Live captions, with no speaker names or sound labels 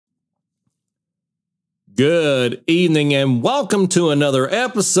Good evening and welcome to another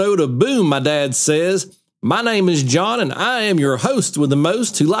episode of Boom, My Dad Says. My name is John and I am your host with the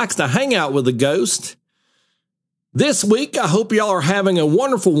most who likes to hang out with the ghost. This week, I hope y'all are having a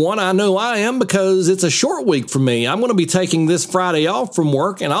wonderful one. I know I am because it's a short week for me. I'm going to be taking this Friday off from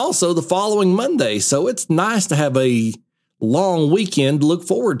work and also the following Monday. So it's nice to have a long weekend to look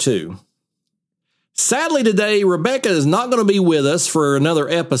forward to. Sadly today, Rebecca is not going to be with us for another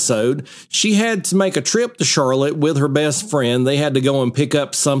episode. She had to make a trip to Charlotte with her best friend. They had to go and pick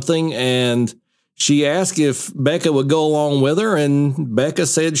up something, and she asked if Becca would go along with her, and Becca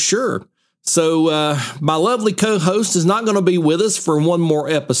said sure. So my lovely co-host is not going to be with us for one more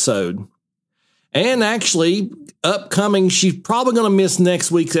episode. And actually, upcoming, she's probably going to miss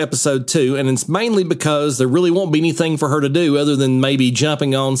next week's episode too, and it's mainly because there really won't be anything for her to do other than maybe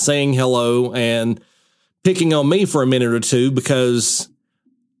jumping on, saying hello, and picking on me for a minute or two, because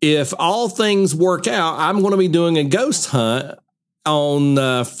if all things work out, I'm going to be doing a ghost hunt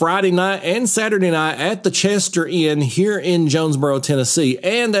on Friday night and Saturday night at the Chester Inn here in Jonesboro, Tennessee.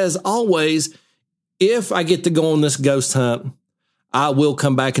 And as always, if I get to go on this ghost hunt, I will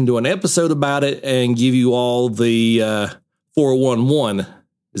come back and do an episode about it and give you all the 411.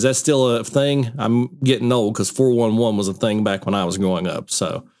 Is that still a thing? I'm getting old because 411 was a thing back when I was growing up.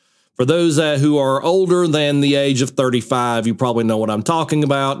 So for those who are older than the age of 35, you probably know what I'm talking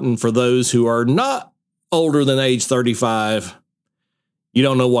about. And for those who are not older than age 35, you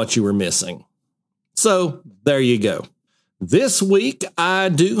don't know what you were missing. So there you go. This week, I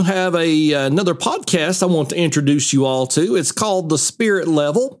do have another podcast I want to introduce you all to. It's called The Spirit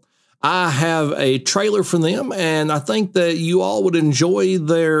Level. I have a trailer for them, and I think that you all would enjoy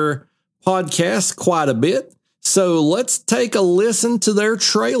their podcast quite a bit. So let's take a listen to their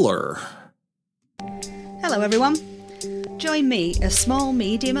trailer. Hello, everyone. Join me, a small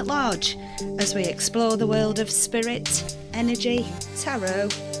medium at large, as we explore the world of spirit, energy, tarot,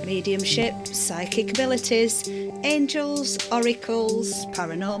 mediumship, psychic abilities, angels, oracles,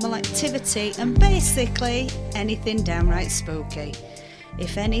 paranormal activity, and basically anything downright spooky.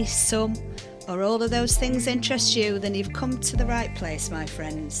 If any, some, or all of those things interest you, then you've come to the right place, my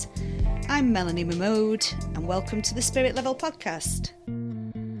friends. I'm Melanie Mahmood, and welcome to the Spirit Level Podcast.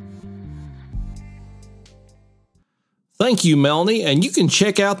 Thank you, Melanie, and you can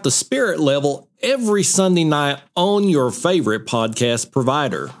check out The Spirit Level every Sunday night on your favorite podcast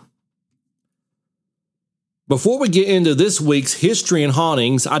provider. Before we get into this week's History and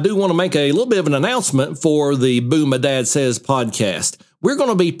Hauntings, I do want to make a little bit of an announcement for the Boom, My Dad Says podcast. We're going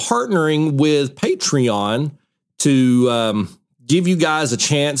to be partnering with Patreon to give you guys a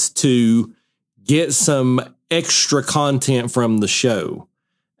chance to get some extra content from the show.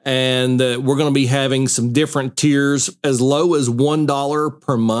 And we're going to be having some different tiers as low as $1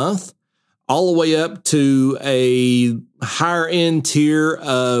 per month, all the way up to a higher end tier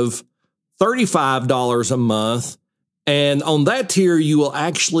of $35 a month. And on that tier, you will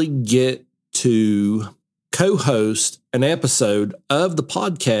actually get to co-host an episode of the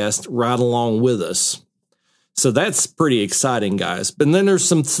podcast right along with us. So that's pretty exciting, guys. But then there's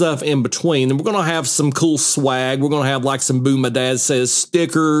some stuff in between, and we're going to have some cool swag. We're going to have like some Boom, My Dad Says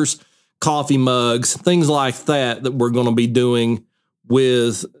stickers, coffee mugs, things like that we're going to be doing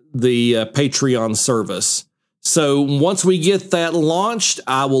with the Patreon service. So once we get that launched,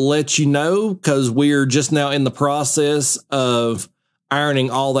 I will let you know, because we're just now in the process of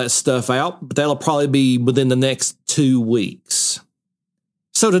ironing all that stuff out. But that'll probably be within the next 2 weeks.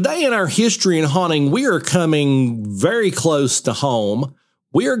 So today in our History and Haunting, we are coming very close to home.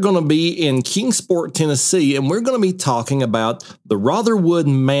 We are going to be in Kingsport, Tennessee, and we're going to be talking about the Rotherwood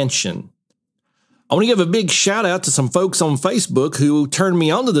Mansion. I want to give a big shout out to some folks on Facebook who turned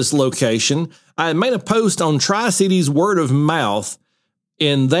me onto this location. I made a post on Tri-Cities Word of Mouth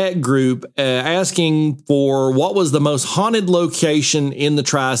in that group asking for what was the most haunted location in the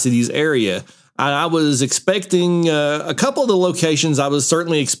Tri-Cities area. I was expecting a couple of the locations I was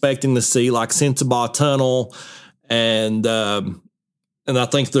certainly expecting to see, like Sensabaugh Tunnel, and I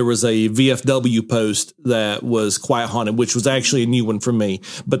think there was a VFW post that was quite haunted, which was actually a new one for me.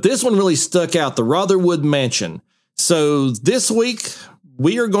 But this one really stuck out, the Rotherwood Mansion. So this week,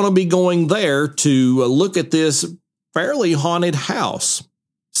 we are going to be going there to look at this fairly haunted house.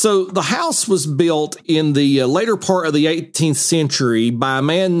 So the house was built in the later part of the 18th century by a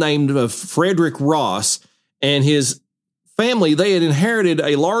man named Frederick Ross, and his family. They had inherited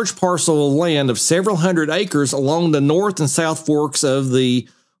a large parcel of land of several hundred acres along the north and south forks of the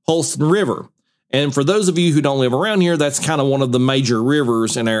Holston River. And for those of you who don't live around here, that's kind of one of the major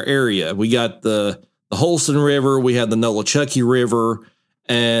rivers in our area. We got the Holston River, we had the Nolichucky River,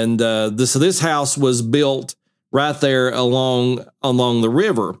 And this house was built right there along the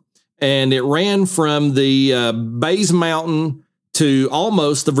river. And it ran from the Bays Mountain to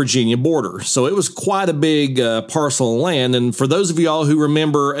almost the Virginia border. So it was quite a big parcel of land. And for those of y'all who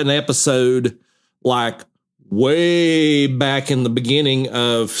remember an episode like way back in the beginning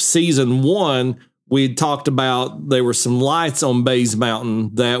of season 1, we talked about there were some lights on Bays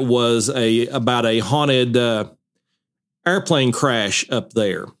Mountain that was about a haunted airplane crash up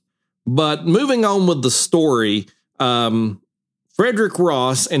there. But moving on with the story, Frederick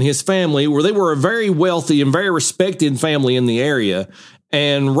Ross and his family they were a very wealthy and very respected family in the area.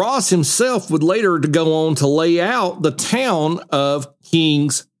 And Ross himself would later to go on to lay out the town of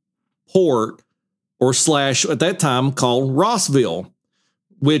Kingsport, or / at that time called Rossville,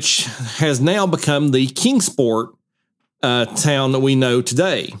 which has now become the Kingsport town that we know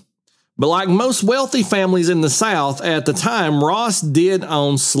today. But like most wealthy families in the South at the time, Ross did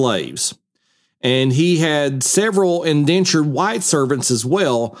own slaves. And he had several indentured white servants as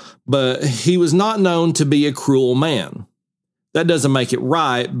well, but he was not known to be a cruel man. That doesn't make it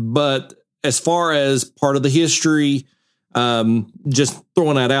right, but as far as part of the history, just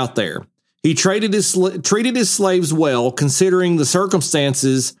throwing that out there. He treated his slaves well, considering the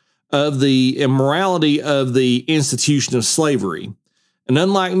circumstances of the immorality of the institution of slavery. And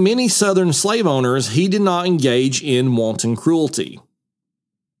unlike many Southern slave owners, he did not engage in wanton cruelty.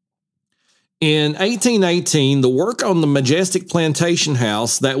 In 1818, the work on the majestic plantation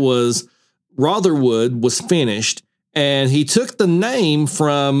house that was Rotherwood was finished, and he took the name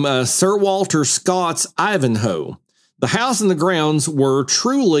from Sir Walter Scott's Ivanhoe. The house and the grounds were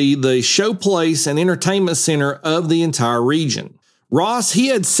truly the showplace and entertainment center of the entire region. Ross, he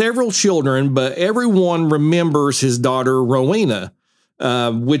had several children, but everyone remembers his daughter Rowena,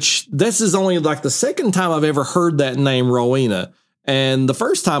 which this is only like the second time I've ever heard that name, Rowena. And the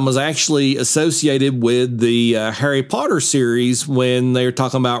first time was actually associated with the Harry Potter series when they were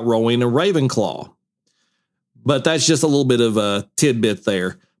talking about Rowena Ravenclaw. But that's just a little bit of a tidbit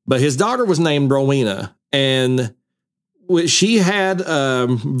there. But his daughter was named Rowena, and she had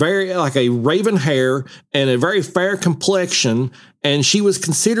very like a raven hair and a very fair complexion, and she was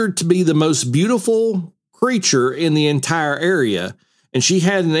considered to be the most beautiful creature in the entire area. And she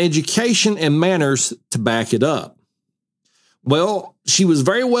had an education and manners to back it up. Well, she was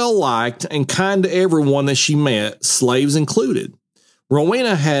very well liked and kind to everyone that she met, slaves included.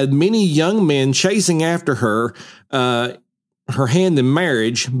 Rowena had many young men chasing after her hand in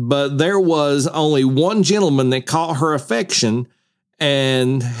marriage, but there was only one gentleman that caught her affection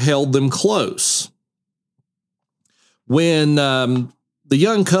and held them close. When the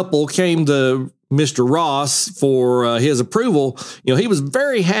young couple came to Mr. Ross for his approval, he was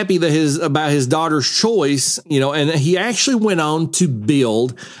very happy about his daughter's choice, and he actually went on to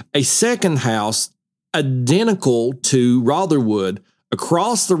build a second house identical to Rotherwood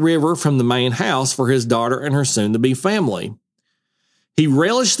across the river from the main house for his daughter and her soon-to-be family. He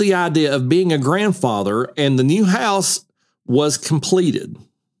relished the idea of being a grandfather, and the new house was completed.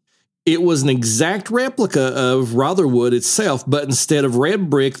 It was an exact replica of Rotherwood itself, but instead of red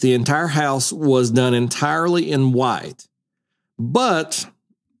brick, the entire house was done entirely in white. But,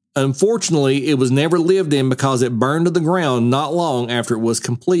 unfortunately, it was never lived in because it burned to the ground not long after it was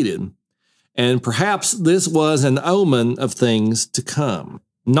completed. And perhaps this was an omen of things to come.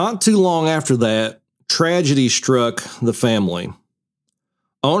 Not too long after that, tragedy struck the family.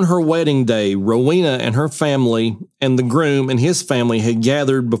 On her wedding day, Rowena and her family and the groom and his family had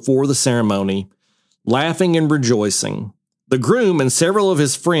gathered before the ceremony, laughing and rejoicing. The groom and several of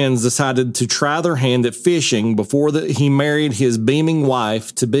his friends decided to try their hand at fishing before he married his beaming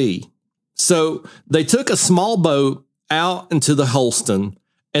wife-to-be. So they took a small boat out into the Holston,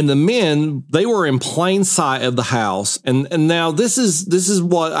 and the men, they were in plain sight of the house. And now this is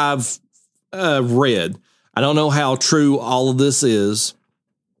what I've read. I don't know how true all of this is.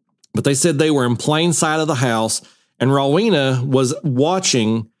 But they said they were in plain sight of the house, and Rowena was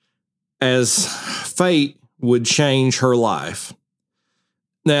watching as fate would change her life.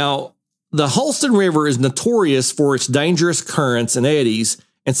 Now, the Holston River is notorious for its dangerous currents and eddies,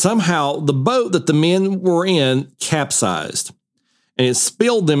 and somehow the boat that the men were in capsized, and it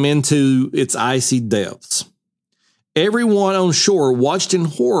spilled them into its icy depths. Everyone on shore watched in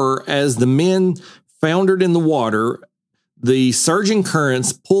horror as the men foundered in the water, the surging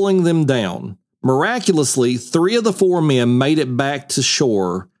currents pulling them down. Miraculously, 3 of the 4 men made it back to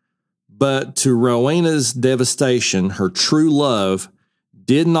shore, but to Rowena's devastation, her true love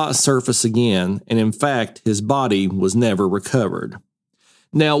did not surface again, and in fact, his body was never recovered.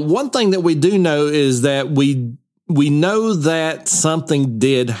 Now, one thing that we do know is that we we know that something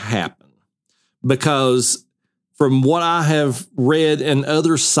did happen, because from what I have read in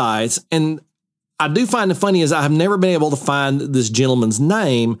other sites, and I do find it funny, is I have never been able to find this gentleman's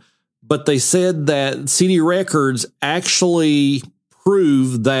name, but they said that CD records actually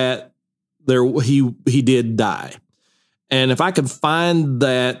prove that he did die. And if I could find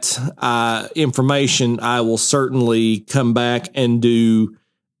that information, I will certainly come back and do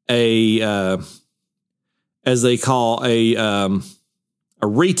a as they call a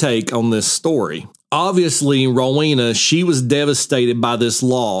retake on this story. Obviously, Rowena, she was devastated by this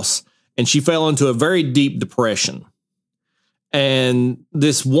loss, and she fell into a very deep depression. And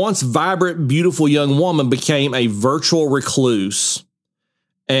this once vibrant, beautiful young woman became a virtual recluse.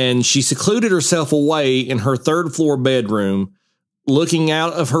 And she secluded herself away in her third-floor bedroom, looking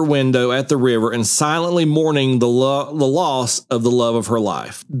out of her window at the river and silently mourning the loss of the love of her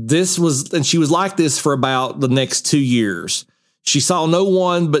life. And she was like this for about the next 2 years. She saw no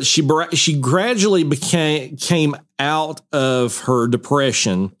one, but she gradually came out of her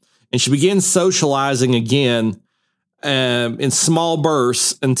depression, and she began socializing again in small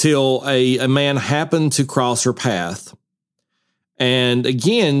bursts until a man happened to cross her path. And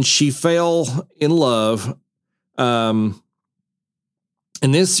again, she fell in love. And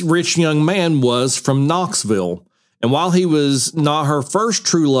this rich young man was from Knoxville. And while he was not her first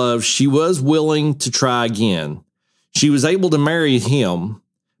true love, she was willing to try again. She was able to marry him,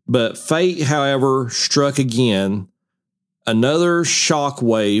 but fate, however, struck again. Another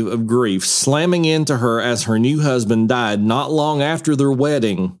shockwave of grief slamming into her as her new husband died not long after their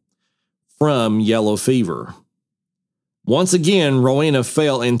wedding from yellow fever. Once again, Rowena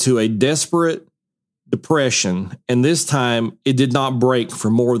fell into a desperate depression, and this time it did not break for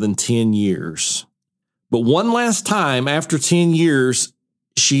more than 10 years. But one last time, after 10 years,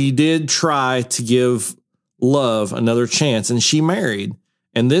 she did try to give love another chance, and she married.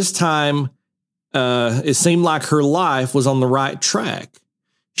 And this time, it seemed like her life was on the right track.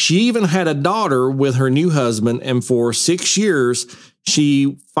 She even had a daughter with her new husband, and for 6 years,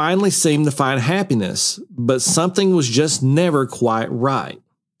 she finally seemed to find happiness, but something was just never quite right.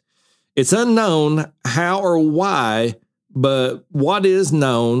 It's unknown how or why, but what is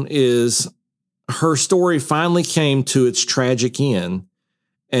known is her story finally came to its tragic end.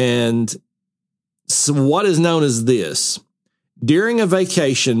 And so what is known as this. During a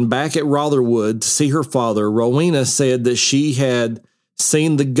vacation back at Rotherwood to see her father, Rowena said that she had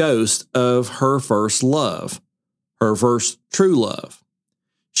seen the ghost of her first love, her first true love.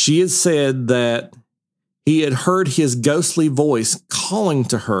 She had said that he had heard his ghostly voice calling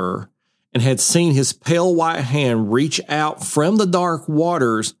to her and had seen his pale white hand reach out from the dark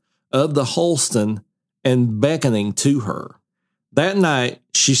waters of the Holston and beckoning to her. That night,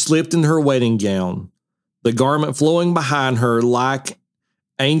 she slipped into her wedding gown, the garment flowing behind her like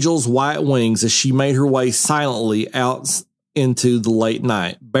angel's white wings as she made her way silently out into the late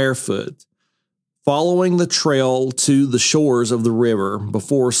night, barefoot, following the trail to the shores of the river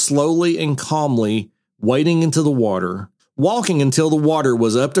before slowly and calmly wading into the water, walking until the water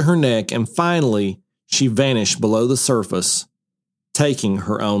was up to her neck, and finally she vanished below the surface, taking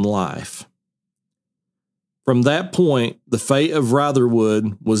her own life. From that point, the fate of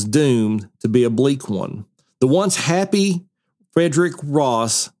Rotherwood was doomed to be a bleak one. The once happy Frederick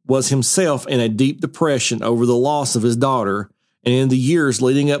Ross was himself in a deep depression over the loss of his daughter, and in the years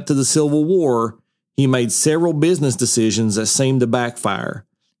leading up to the Civil War, he made several business decisions that seemed to backfire.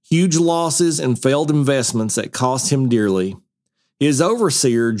 Huge losses and failed investments that cost him dearly. His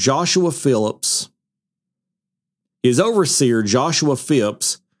overseer, Joshua Phipps,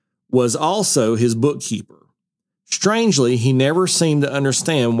 was also his bookkeeper. Strangely, he never seemed to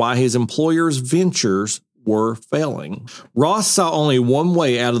understand why his employer's ventures were failing. Ross saw only one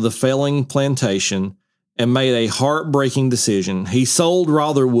way out of the failing plantation and made a heartbreaking decision. He sold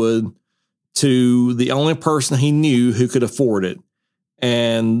Rotherwood to the only person he knew who could afford it,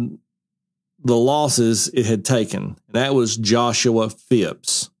 and the losses it had taken. And that was Joshua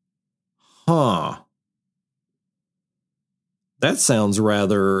Phipps. That sounds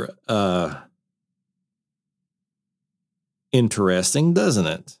rather interesting, doesn't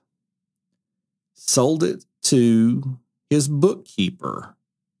it? Sold it to his bookkeeper.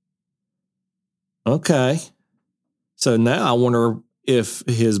 Okay. So now I wonder if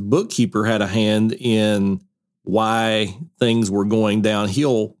his bookkeeper had a hand in why things were going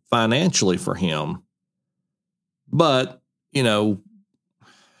downhill financially for him. But, we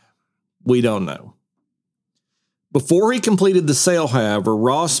don't know. Before he completed the sale, however,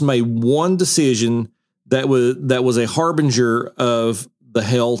 Ross made one decision that was a harbinger of the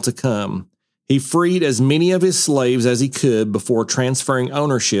hell to come. He freed as many of his slaves as he could before transferring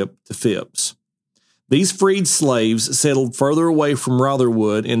ownership to Phipps. These freed slaves settled further away from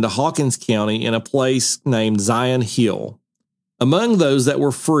Rotherwood into Hawkins County in a place named Zion Hill. Among those that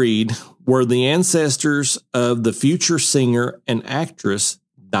were freed were the ancestors of the future singer and actress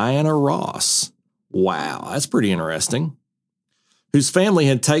Diana Ross. Wow, that's pretty interesting. Whose family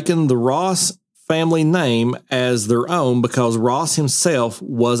had taken the Ross family name as their own because Ross himself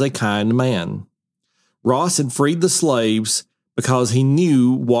was a kind man. Ross had freed the slaves because he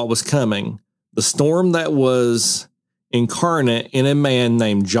knew what was coming, the storm that was incarnate in a man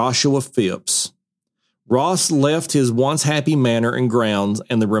named Joshua Phipps. Ross left his once happy manor and grounds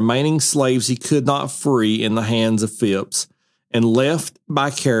and the remaining slaves he could not free in the hands of Phipps, and left by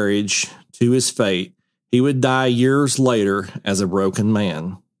carriage to his fate. He would die years later as a broken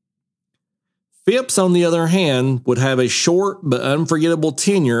man. Phipps, on the other hand, would have a short but unforgettable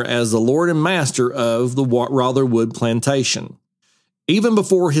tenure as the lord and master of the Rotherwood plantation. Even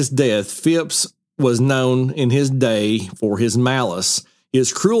before his death, Phipps was known in his day for his malice,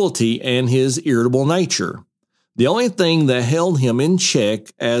 his cruelty, and his irritable nature. The only thing that held him in check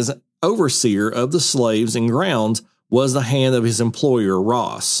as overseer of the slaves and grounds was the hand of his employer,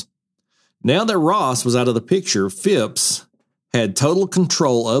 Ross. Now that Ross was out of the picture, Phipps had total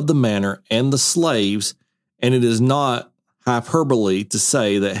control of the manor and the slaves, and it is not hyperbole to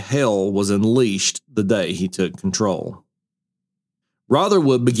say that hell was unleashed the day he took control.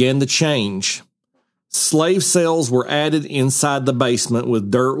 Rotherwood began to change. Slave cells were added inside the basement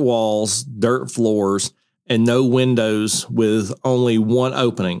with dirt walls, dirt floors, and no windows with only one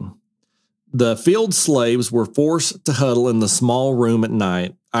opening. The field slaves were forced to huddle in the small room at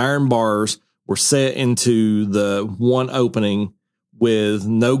night. Iron bars were set into the one opening with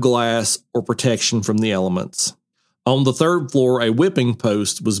no glass or protection from the elements. On the third floor, a whipping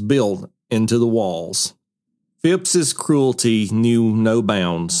post was built into the walls. Phipps's cruelty knew no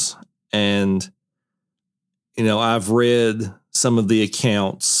bounds, and I've read some of the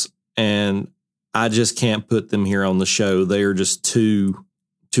accounts, and I just can't put them here on the show. They are just too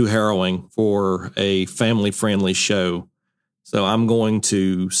harrowing for a family-friendly show. So I'm going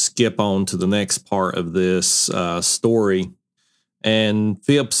to skip on to the next part of this story. And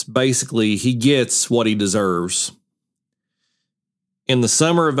Phipps, basically, he gets what he deserves. In the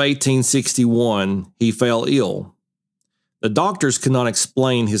summer of 1861, he fell ill. The doctors could not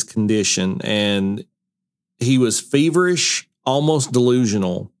explain his condition, and he was feverish, almost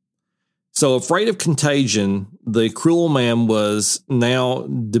delusional. So afraid of contagion, the cruel man was now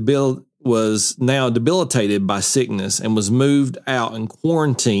debilitated by sickness and was moved out and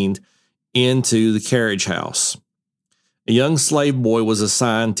quarantined into the carriage house. A young slave boy was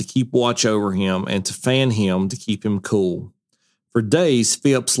assigned to keep watch over him and to fan him to keep him cool. For days,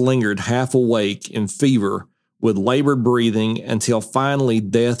 Phipps lingered half awake in fever with labored breathing until finally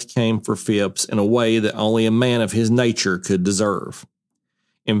death came for Phipps in a way that only a man of his nature could deserve.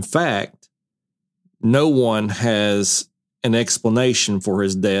 In fact, no one has an explanation for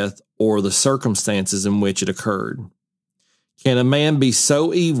his death or the circumstances in which it occurred. Can a man be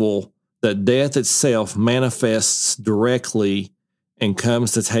so evil that death itself manifests directly and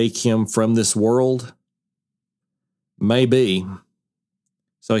comes to take him from this world? Maybe.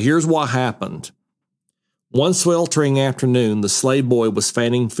 So here's what happened. One sweltering afternoon, the slave boy was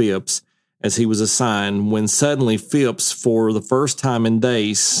fanning Phipps as he was assigned when suddenly Phipps, for the first time in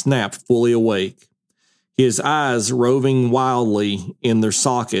days, snapped fully awake. His eyes, roving wildly in their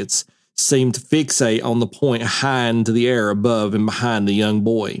sockets, seemed to fixate on the point high into the air above and behind the young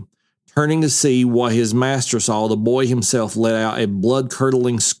boy. Turning to see what his master saw, the boy himself let out a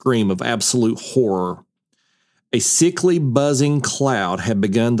blood-curdling scream of absolute horror. A sickly, buzzing cloud had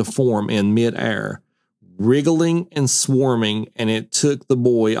begun to form in mid-air, wriggling and swarming, and it took the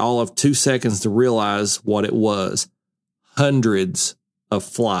boy all of 2 seconds to realize what it was. Hundreds of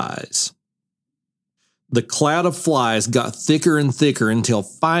flies. The cloud of flies got thicker and thicker until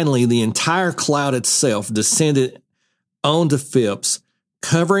finally the entire cloud itself descended onto Phipps,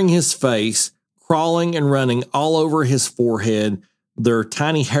 covering his face, crawling and running all over his forehead, their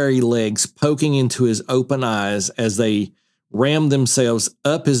tiny hairy legs poking into his open eyes as they rammed themselves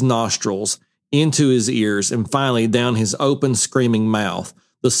up his nostrils, into his ears, and finally down his open, screaming mouth.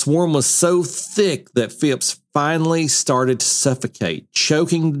 The swarm was so thick that Phipps finally started to suffocate,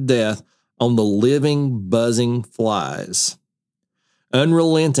 choking to death on the living, buzzing flies.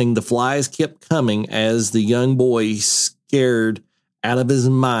 Unrelenting, the flies kept coming as the young boy, scared out of his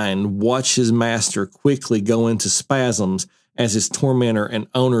mind, watched his master quickly go into spasms as his tormentor and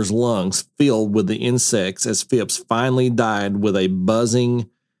owner's lungs filled with the insects as Phipps finally died with a buzzing,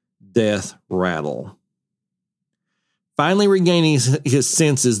 death rattle. Finally regaining his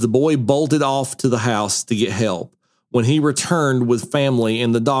senses, the boy bolted off to the house to get help. When he returned with family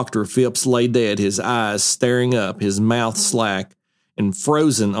and the doctor, Phipps lay dead, his eyes staring up, his mouth slack, and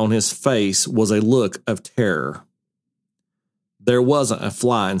frozen on his face was a look of terror. There wasn't a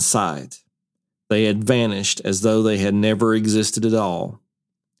fly in sight. They had vanished as though they had never existed at all.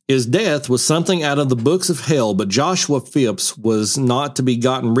 His death was something out of the books of hell, but Joshua Phipps was not to be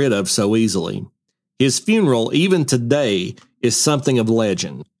gotten rid of so easily. His funeral, even today, is something of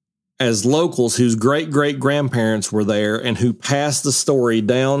legend, as locals whose great-great-grandparents were there and who passed the story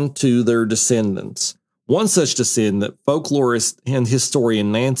down to their descendants. One such descendant, folklorist and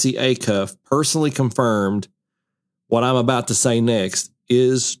historian Nancy Acuff, personally confirmed what I'm about to say next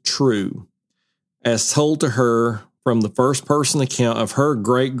is true, as told to her from the first-person account of her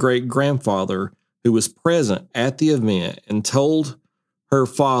great-great-grandfather who was present at the event and told her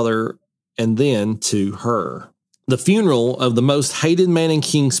father and then to her. The funeral of the most hated man in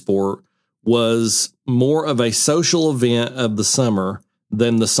Kingsport was more of a social event of the summer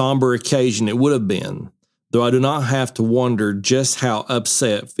than the somber occasion it would have been, though I do not have to wonder just how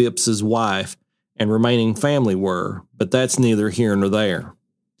upset Phipps's wife and remaining family were, but that's neither here nor there.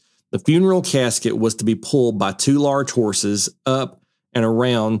 The funeral casket was to be pulled by 2 large horses up and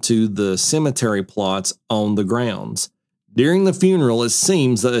around to the cemetery plots on the grounds. During the funeral, it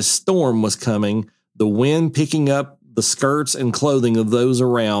seems that a storm was coming, the wind picking up the skirts and clothing of those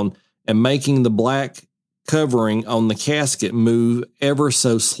around and making the black covering on the casket move ever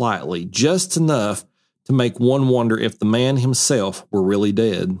so slightly, just enough to make one wonder if the man himself were really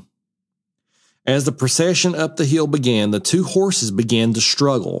dead. As the procession up the hill began, the 2 horses began to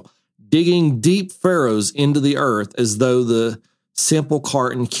struggle, digging deep furrows into the earth as though the simple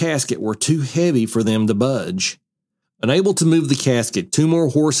cart and casket were too heavy for them to budge. Unable to move the casket, 2 more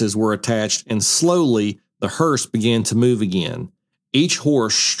horses were attached, and slowly the hearse began to move again, each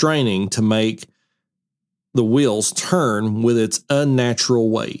horse straining to make the wheels turn with its unnatural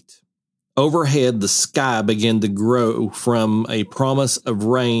weight. Overhead, the sky began to grow from a promise of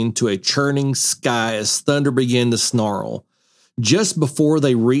rain to a churning sky as thunder began to snarl. Just before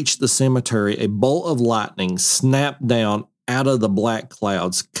they reached the cemetery, a bolt of lightning snapped down out of the black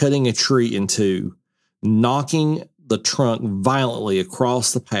clouds, cutting a tree in 2, knocking the trunk violently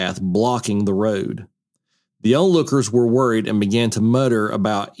across the path, blocking the road. The onlookers were worried and began to mutter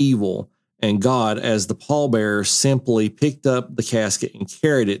about evil and God as the pallbearer simply picked up the casket and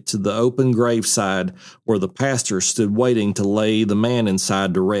carried it to the open graveside where the pastor stood waiting to lay the man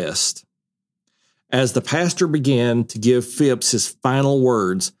inside to rest. As the pastor began to give Phipps his final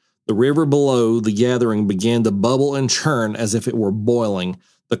words, the river below the gathering began to bubble and churn as if it were boiling,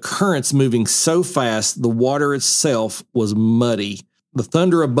 the currents moving so fast the water itself was muddy. The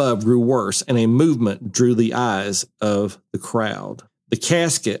thunder above grew worse, and a movement drew the eyes of the crowd. The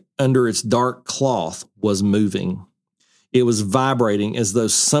casket under its dark cloth was moving. It was vibrating as though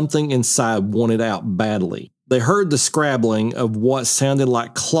something inside wanted out badly. They heard the scrabbling of what sounded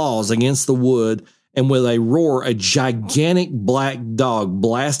like claws against the wood, and with a roar, a gigantic black dog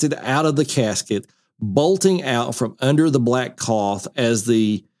blasted out of the casket, bolting out from under the black cloth as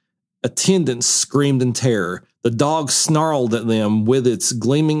the attendants screamed in terror. The dog snarled at them with its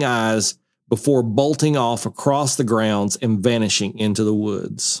gleaming eyes before bolting off across the grounds and vanishing into the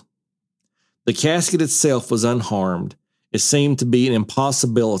woods. The casket itself was unharmed. It seemed to be an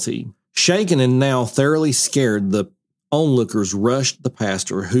impossibility. Shaken and now thoroughly scared, the onlookers rushed the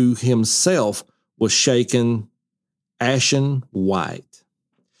pastor, who himself was shaken ashen white.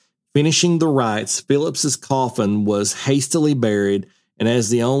 Finishing the rites, Phillips's coffin was hastily buried, and as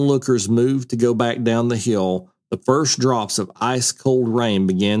the onlookers moved to go back down the hill, the first drops of ice-cold rain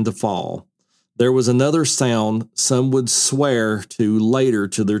began to fall. There was another sound some would swear to later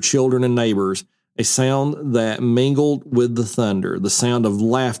to their children and neighbors, a sound that mingled with the thunder, the sound of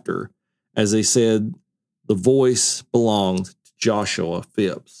laughter, as they said the voice belonged to Joshua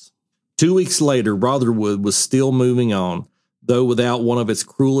Phipps. 2 weeks later, Rotherwood was still moving on, though without one of its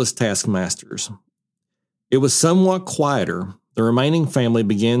cruelest taskmasters. It was somewhat quieter. The remaining family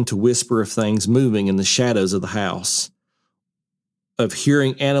began to whisper of things moving in the shadows of the house, of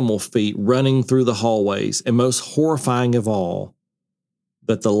hearing animal feet running through the hallways, and most horrifying of all,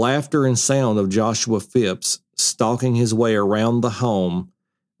 that the laughter and sound of Joshua Phipps stalking his way around the home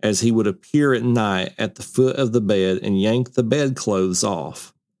as he would appear at night at the foot of the bed and yank the bedclothes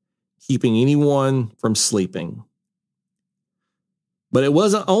off, keeping anyone from sleeping. But it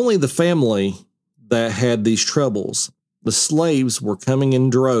wasn't only the family that had these troubles. The slaves were coming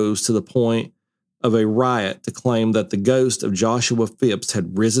in droves to the point of a riot to claim that the ghost of Joshua Phipps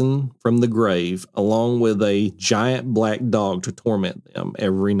had risen from the grave, along with a giant black dog to torment them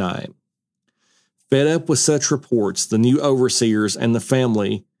every night. Fed up with such reports, the new overseers and the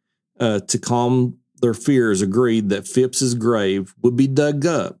family, to calm their fears, agreed that Phipps's grave would be dug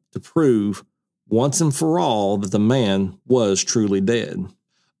up to prove once and for all that the man was truly dead.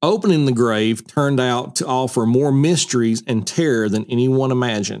 Opening the grave turned out to offer more mysteries and terror than anyone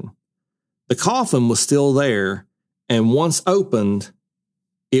imagined. The coffin was still there, and once opened,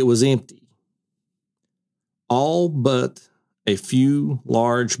 it was empty. All but a few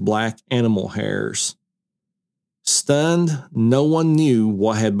large black animal hairs. Stunned, no one knew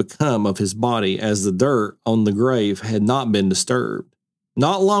what had become of his body, as the dirt on the grave had not been disturbed.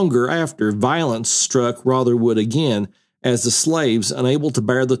 Not longer after, violence struck Rotherwood again, as the slaves, unable to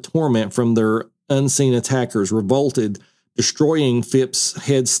bear the torment from their unseen attackers, revolted, destroying Phipps's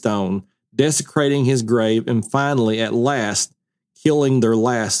headstone, desecrating his grave, and finally, at last, killing their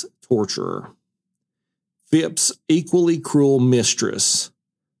last torturer. Phipps's equally cruel mistress,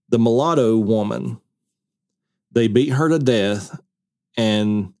 the mulatto woman. They beat her to death,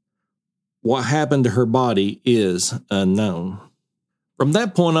 and what happened to her body is unknown. From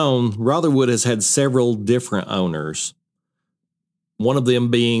that point on, Rotherwood has had several different owners, one of them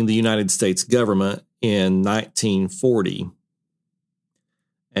being the United States government in 1940.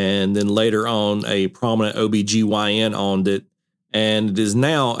 And then later on, a prominent OBGYN owned it, and it is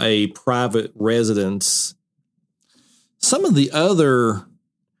now a private residence. Some of the other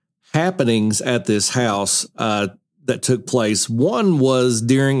happenings at this house that took place, one was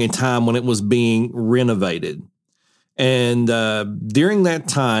during a time when it was being renovated. And during that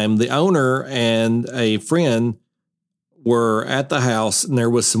time, the owner and a friend were at the house, and there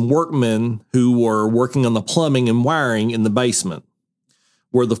was some workmen who were working on the plumbing and wiring in the basement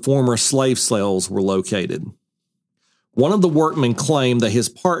where the former slave cells were located. One of the workmen claimed that his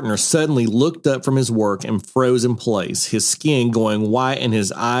partner suddenly looked up from his work and froze in place, his skin going white and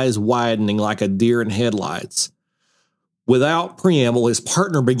his eyes widening like a deer in headlights. Without preamble, his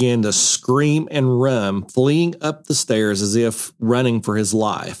partner began to scream and run, fleeing up the stairs as if running for his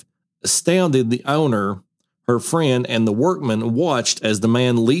life. Astounded, the owner, her friend, and the workman watched as the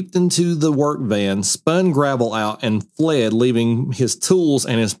man leaped into the work van, spun gravel out, and fled, leaving his tools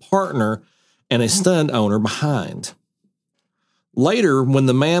and his partner and a stunned owner behind. Later, when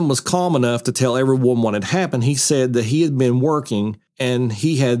the man was calm enough to tell everyone what had happened, he said that he had been working and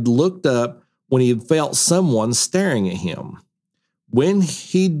he had looked up when he had felt someone staring at him. When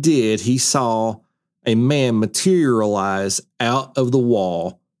he did, he saw a man materialize out of the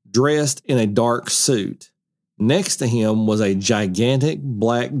wall, dressed in a dark suit. Next to him was a gigantic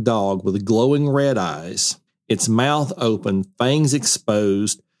black dog with glowing red eyes, its mouth open, fangs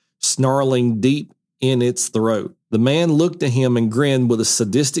exposed, snarling deep in its throat. The man looked at him and grinned with a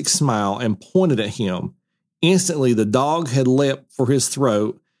sadistic smile and pointed at him. Instantly, the dog had leapt for his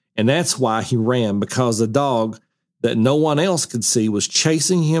throat, and that's why he ran, because the dog that no one else could see was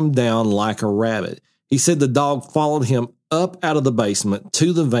chasing him down like a rabbit. He said the dog followed him up out of the basement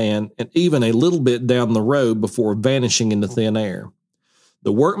to the van and even a little bit down the road before vanishing into thin air.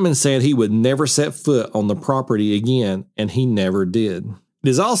 The workman said he would never set foot on the property again, and he never did. It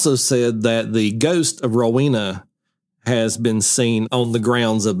is also said that the ghost of Rowena has been seen on the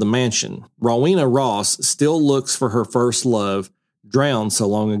grounds of the mansion. Rowena Ross still looks for her first love, drowned so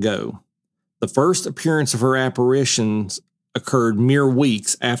long ago. The first appearance of her apparitions occurred mere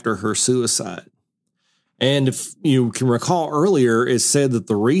weeks after her suicide. And if you can recall earlier, it said that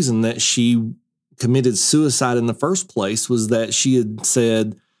the reason that she committed suicide in the first place was that she had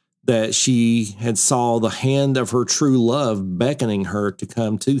said that she had saw the hand of her true love beckoning her to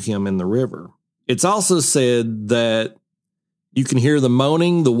come to him in the river. It's also said that you can hear the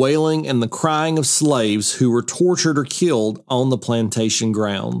moaning, the wailing, and the crying of slaves who were tortured or killed on the plantation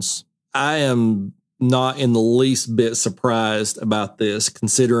grounds. I am not in the least bit surprised about this,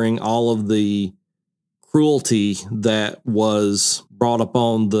 considering all of the cruelty that was brought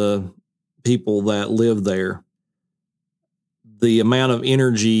upon the people that live there. The amount of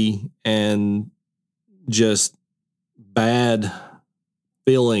energy and just bad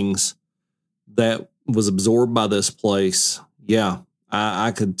feelings that was absorbed by this place. Yeah,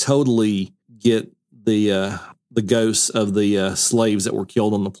 I could totally get the ghosts of the slaves that were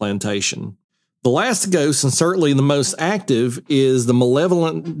killed on the plantation. The last ghost, and certainly the most active, is the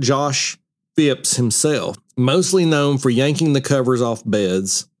malevolent Josh Phipps himself, mostly known for yanking the covers off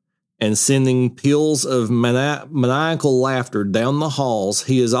beds and sending peals of maniacal laughter down the halls.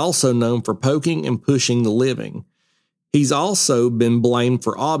 He is also known for poking and pushing the living. He's also been blamed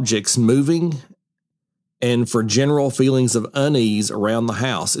for objects moving and for general feelings of unease around the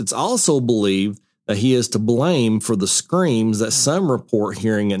house. It's also believed that he is to blame for the screams that some report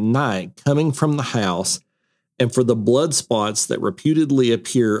hearing at night coming from the house and for the blood spots that reputedly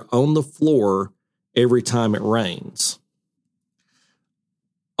appear on the floor every time it rains.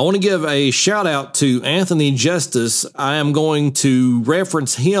 I want to give a shout out to Anthony Justice. I am going to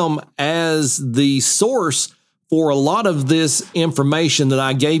reference him as the source for a lot of this information that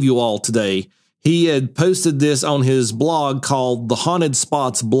I gave you all today. He had posted this on his blog called The Haunted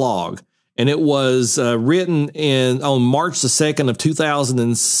Spots Blog, and it was written on March the 2nd of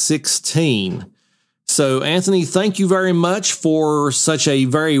 2016. So, Anthony, thank you very much for such a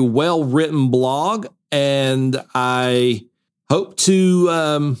very well-written blog, and I hope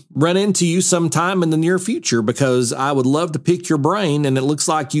to run into you sometime in the near future because I would love to pick your brain, and it looks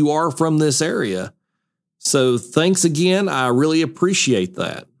like you are from this area. So thanks again. I really appreciate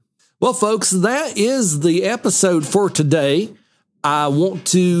that. Well, folks, that is the episode for today. I want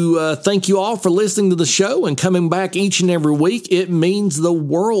to thank you all for listening to the show and coming back each and every week. It means the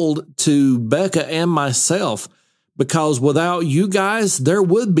world to Becca and myself because without you guys, there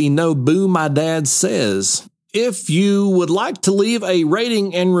would be no Boo My Dad Says. If you would like to leave a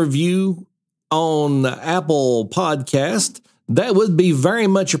rating and review on Apple Podcast, that would be very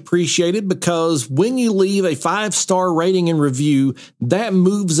much appreciated because when you leave a 5-star rating and review, that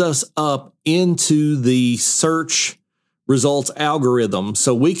moves us up into the search results algorithm.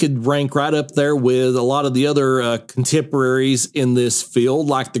 So we could rank right up there with a lot of the other contemporaries in this field,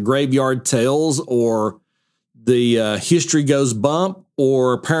 like the Graveyard Tales or the History Goes Bump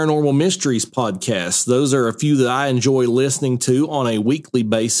or Paranormal Mysteries podcast. Those are a few that I enjoy listening to on a weekly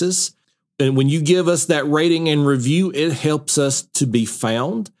basis. And when you give us that rating and review, it helps us to be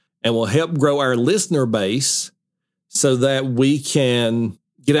found and will help grow our listener base so that we can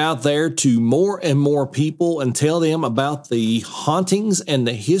get out there to more and more people and tell them about the hauntings and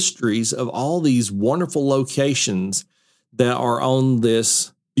the histories of all these wonderful locations that are on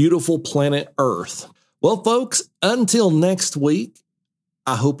this beautiful planet Earth. Well, folks, until next week,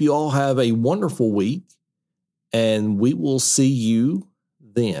 I hope you all have a wonderful week, and we will see you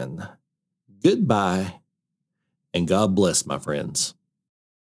then. Goodbye, and God bless, my friends.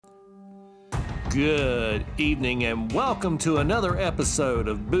 Good evening, and welcome to another episode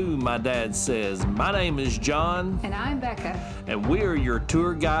of Boo My Dad Says. My name is John. And I'm Becca. And we are your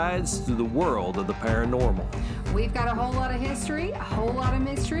tour guides through the world of the paranormal. We've got a whole lot of history, a whole lot of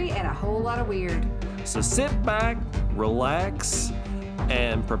mystery, and a whole lot of weird. So sit back, relax,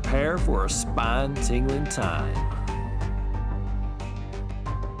 and prepare for a spine-tingling time.